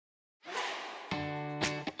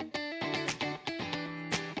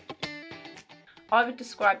I would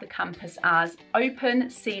describe the campus as open,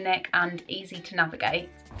 scenic and easy to navigate.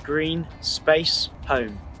 Green, space,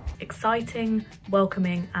 home. Exciting,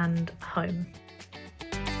 welcoming and home.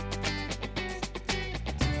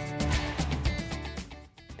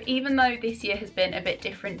 Even though this year has been a bit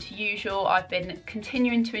different to usual, I've been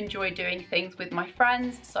continuing to enjoy doing things with my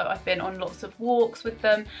friends. So I've been on lots of walks with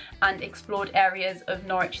them and explored areas of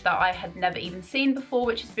Norwich that I had never even seen before,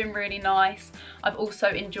 which has been really nice. I've also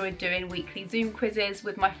enjoyed doing weekly Zoom quizzes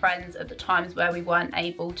with my friends at the times where we weren't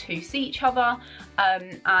able to see each other.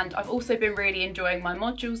 And I've also been really enjoying my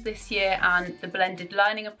modules this year and the blended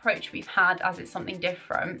learning approach we've had, as it's something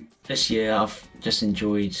different. This year I've just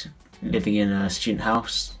enjoyed living in a student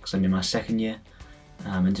house because I'm in my second year,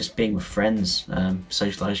 and just being with friends,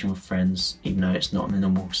 socialising with friends, even though it's not in the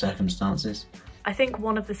normal circumstances. I think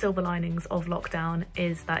one of the silver linings of lockdown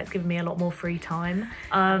is that it's given me a lot more free time,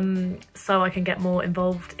 so I can get more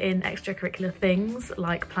involved in extracurricular things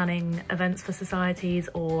like planning events for societies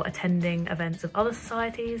or attending events of other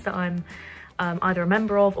societies that I'm either a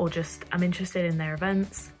member of or just am interested in their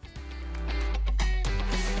events.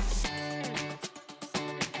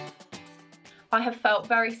 I have felt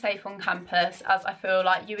very safe on campus, as I feel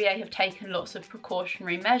like UEA have taken lots of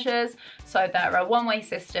precautionary measures. So there are one-way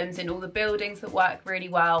systems in all the buildings that work really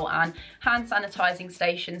well and hand sanitising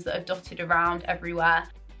stations that are dotted around everywhere.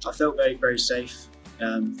 I felt very, very safe.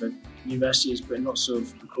 The university has put in lots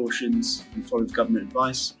of precautions and followed government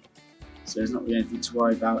advice. So there's not really anything to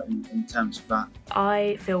worry about in terms of that.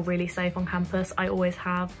 I feel really safe on campus, I always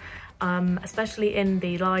have. Especially in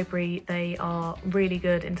the library, they are really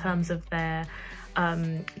good in terms of their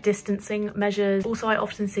distancing measures. Also, I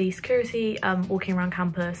often see security walking around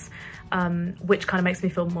campus, which kind of makes me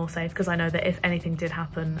feel more safe because I know that if anything did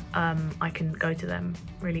happen, I can go to them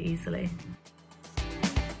really easily.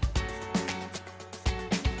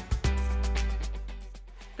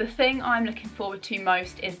 The thing I'm looking forward to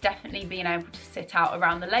most is definitely being able to sit out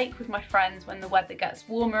around the lake with my friends when the weather gets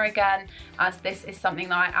warmer again, as this is something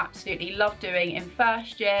that I absolutely love doing in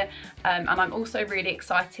first year, and I'm also really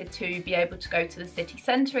excited to be able to go to the city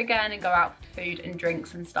centre again and go out for food and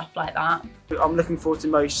drinks and stuff like that. I'm looking forward to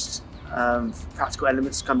most practical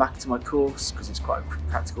elements to come back to my course because it's quite a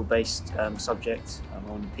practical based subject. I'm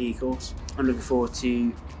on the PE course. I'm looking forward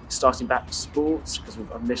to starting back to sports because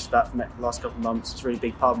I've missed that for the last couple of months. It's a really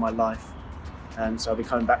big part of my life, so I'll be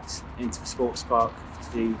coming back into the sports park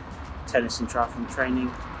to do tennis and triathlon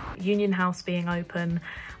training. Union House being open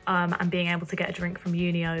and being able to get a drink from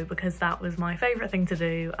Unio because that was my favourite thing to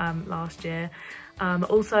do last year.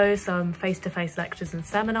 Also some face-to-face lectures and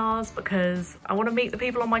seminars because I want to meet the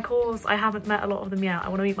people on my course. I haven't met a lot of them yet. I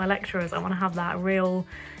want to meet my lecturers. I want to have that real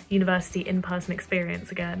university in-person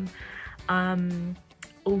experience again.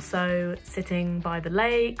 Also sitting by the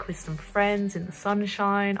lake with some friends in the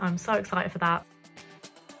sunshine. I'm so excited for that.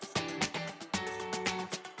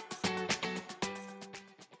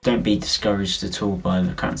 Don't be discouraged at all by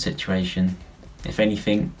the current situation. If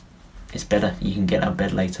anything, it's better. You can get out of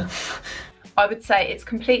bed later. I would say it's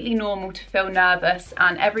completely normal to feel nervous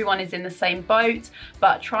and everyone is in the same boat,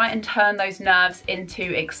 but try and turn those nerves into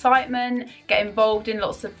excitement, get involved in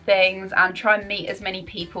lots of things and try and meet as many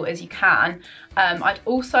people as you can. I'd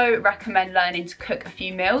also recommend learning to cook a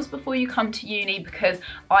few meals before you come to uni because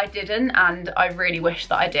I didn't and I really wish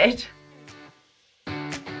that I did.